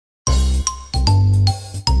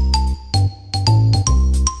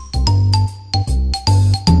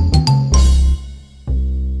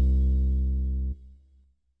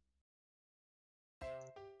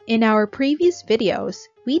In our previous videos,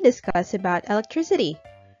 we discussed about electricity.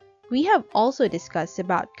 We have also discussed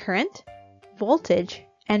about current, voltage,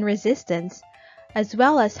 and resistance, as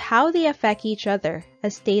well as how they affect each other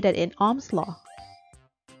as stated in Ohm's law.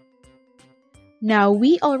 Now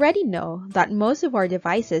we already know that most of our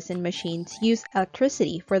devices and machines use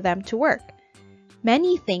electricity for them to work.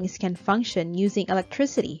 Many things can function using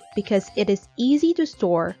electricity because it is easy to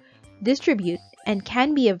store, distribute, and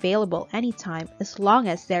can be available anytime as long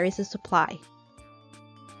as there is a supply.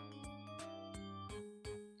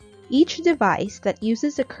 Each device that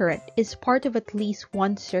uses a current is part of at least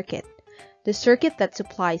one circuit, the circuit that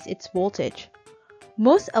supplies its voltage.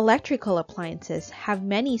 Most electrical appliances have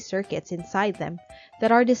many circuits inside them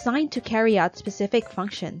that are designed to carry out specific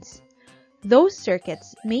functions. Those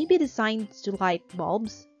circuits may be designed to light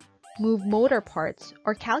bulbs, move motor parts,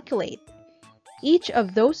 or calculate. Each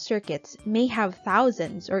of those circuits may have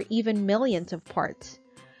thousands or even millions of parts.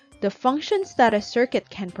 The functions that a circuit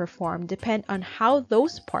can perform depend on how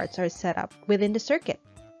those parts are set up within the circuit.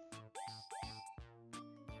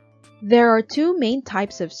 There are two main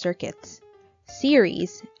types of circuits: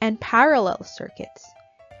 series and parallel circuits.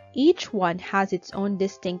 Each one has its own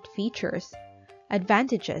distinct features,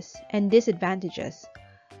 advantages, and disadvantages.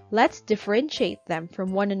 Let's differentiate them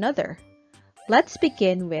from one another. Let's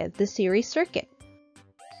begin with the series circuit.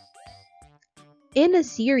 In a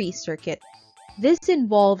series circuit, this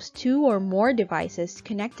involves two or more devices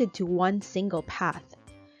connected to one single path.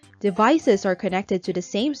 Devices are connected to the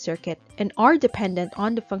same circuit and are dependent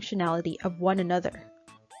on the functionality of one another.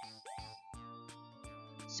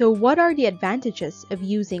 So what are the advantages of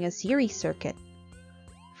using a series circuit?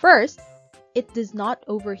 First, it does not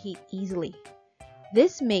overheat easily.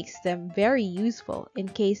 This makes them very useful in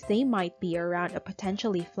case they might be around a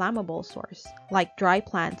potentially flammable source, like dry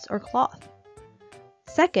plants or cloth.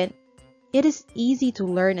 Second, it is easy to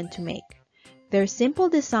learn and to make. Their simple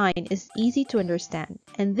design is easy to understand,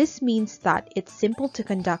 and this means that it's simple to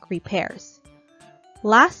conduct repairs.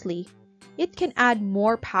 Lastly, it can add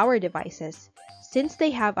more power devices since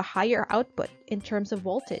they have a higher output in terms of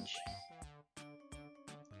voltage.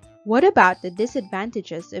 What about the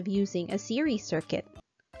disadvantages of using a series circuit?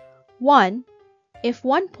 1. If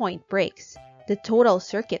one point breaks, the total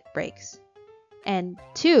circuit breaks. And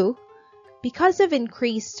 2. Because of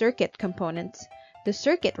increased circuit components, the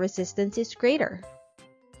circuit resistance is greater.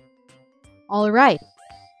 Alright,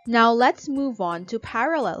 now let's move on to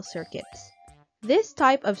parallel circuits. This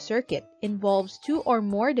type of circuit involves two or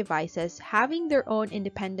more devices having their own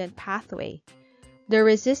independent pathway. The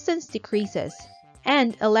resistance decreases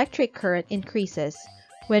and electric current increases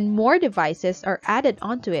when more devices are added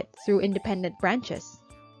onto it through independent branches.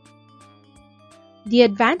 The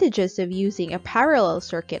advantages of using a parallel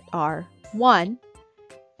circuit are: 1.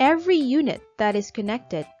 Every unit that is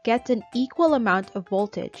connected gets an equal amount of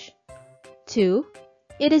voltage. 2.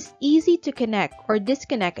 It is easy to connect or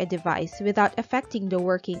disconnect a device without affecting the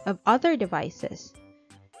working of other devices.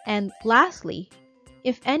 And lastly,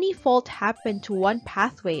 if any fault happened to one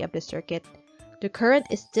pathway of the circuit, the current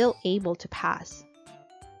is still able to pass.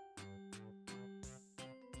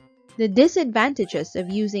 The disadvantages of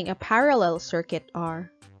using a parallel circuit are: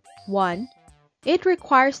 1. It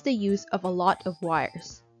requires the use of a lot of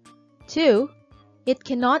wires. 2. It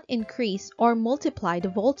cannot increase or multiply the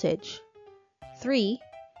voltage. 3.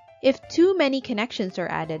 If too many connections are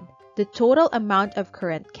added, the total amount of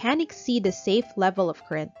current can exceed the safe level of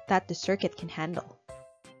current that the circuit can handle.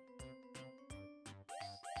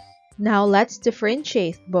 Now let's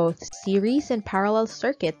differentiate both series and parallel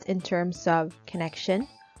circuits in terms of connection,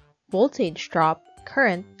 voltage drop,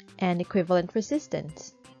 current, and equivalent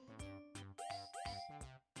resistance.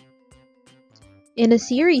 In a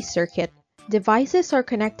series circuit, devices are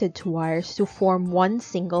connected to wires to form one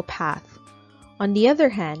single path. On the other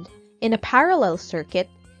hand, in a parallel circuit,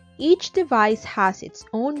 each device has its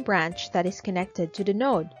own branch that is connected to the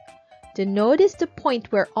node. The node is the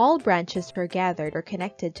point where all branches are gathered or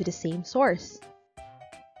connected to the same source.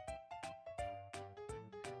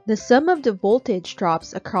 The sum of the voltage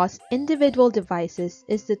drops across individual devices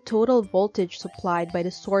is the total voltage supplied by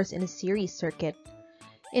the source in a series circuit.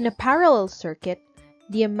 In a parallel circuit,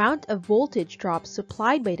 the amount of voltage drops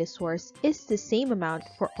supplied by the source is the same amount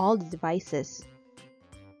for all the devices.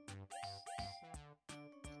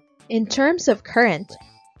 In terms of current,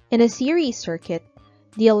 in a series circuit,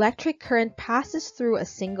 the electric current passes through a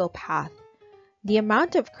single path. The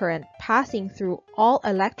amount of current passing through all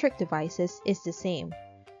electric devices is the same.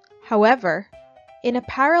 However, in a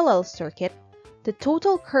parallel circuit, the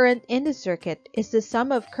total current in the circuit is the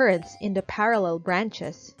sum of currents in the parallel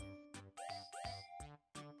branches.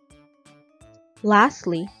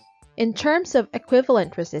 Lastly, In terms of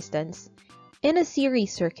equivalent resistance, in a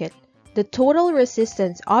series circuit, the total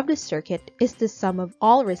resistance of the circuit is the sum of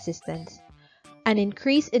all resistance. An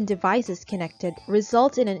increase in devices connected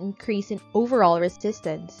results in an increase in overall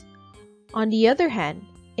resistance. On the other hand,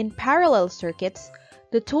 in parallel circuits,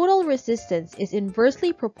 the total resistance is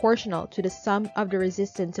inversely proportional to the sum of the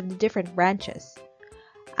resistance of the different branches.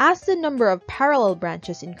 As the number of parallel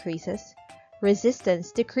branches increases,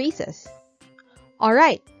 resistance decreases.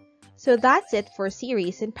 Alright, so that's it for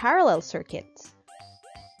series and parallel circuits.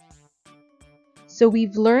 So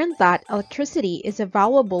we've learned that electricity is a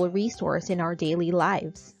valuable resource in our daily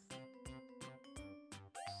lives.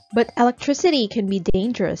 But electricity can be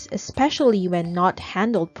dangerous, especially when not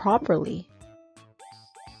handled properly.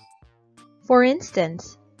 For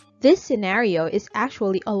instance, this scenario is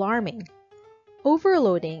actually alarming.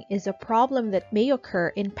 Overloading is a problem that may occur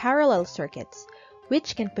in parallel circuits,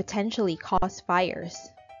 which can potentially cause fires.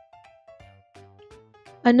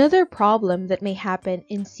 Another problem that may happen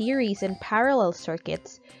in series and parallel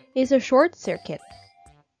circuits is a short circuit.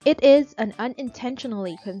 It is an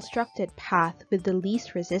unintentionally constructed path with the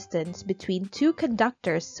least resistance between two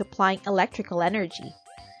conductors supplying electrical energy.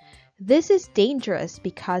 This is dangerous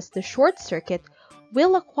because the short circuit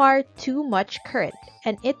will acquire too much current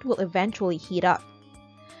and it will eventually heat up.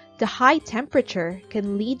 The high temperature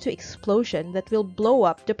can lead to explosion that will blow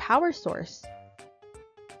up the power source.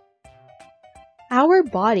 Our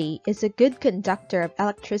body is a good conductor of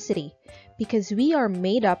electricity because we are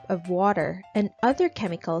made up of water and other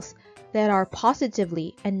chemicals that are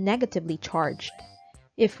positively and negatively charged.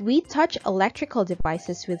 If we touch electrical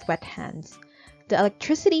devices with wet hands, the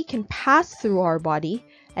electricity can pass through our body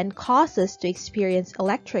and cause us to experience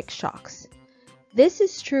electric shocks. This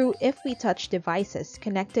is true if we touch devices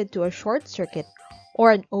connected to a short circuit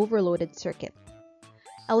or an overloaded circuit.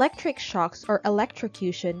 Electric shocks or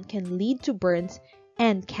electrocution can lead to burns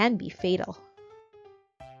and can be fatal.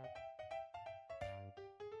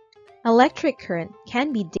 Electric current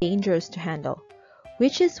can be dangerous to handle,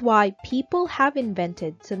 which is why people have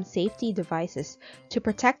invented some safety devices to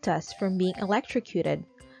protect us from being electrocuted.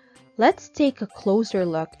 Let's take a closer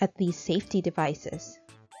look at these safety devices.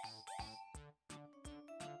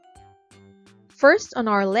 First on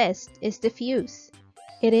our list is the fuse.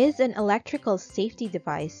 It is an electrical safety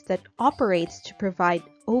device that operates to provide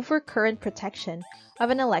overcurrent protection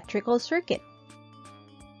of an electrical circuit.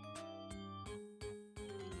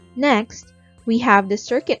 Next, we have the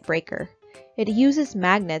circuit breaker. It uses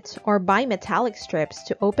magnets or bimetallic strips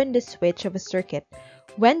to open the switch of a circuit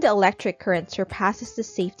when the electric current surpasses the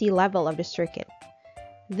safety level of the circuit.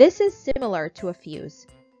 This is similar to a fuse,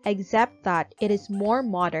 except that it is more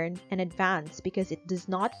modern and advanced because it does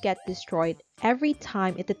not get destroyed every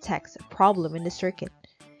time it detects a problem in the circuit.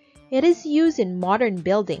 It is used in modern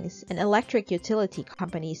buildings and electric utility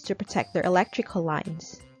companies to protect their electrical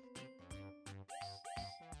lines.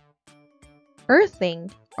 Earthing,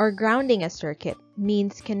 or grounding a circuit,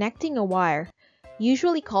 means connecting a wire,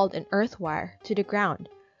 usually called an earth wire, to the ground,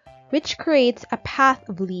 which creates a path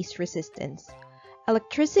of least resistance.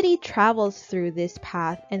 Electricity travels through this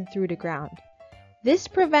path and through the ground. This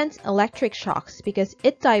prevents electric shocks because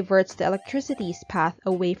it diverts the electricity's path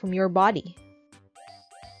away from your body.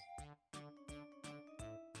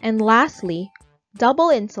 And lastly,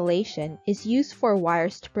 double insulation is used for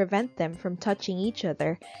wires to prevent them from touching each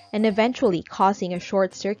other and eventually causing a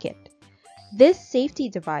short circuit. This safety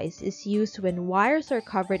device is used when wires are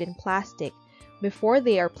covered in plastic before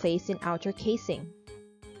they are placed in outer casing.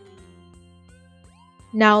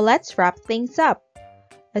 Now let's wrap things up.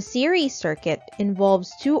 A series circuit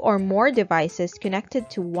involves two or more devices connected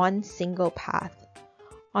to one single path.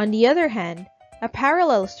 On the other hand, a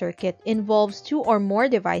parallel circuit involves two or more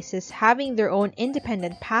devices having their own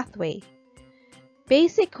independent pathway.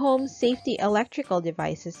 Basic home safety electrical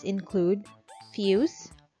devices include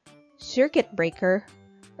fuse, circuit breaker,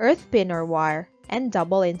 earth pin or wire, and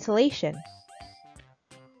double insulation.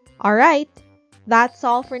 Alright, that's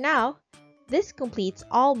all for now. This completes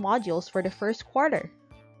all modules for the first quarter.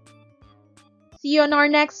 See you on our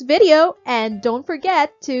next video, and don't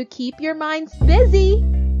forget to keep your minds busy!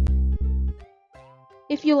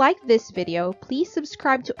 If you like this video, please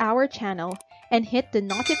subscribe to our channel and hit the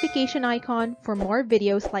notification icon for more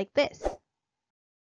videos like this.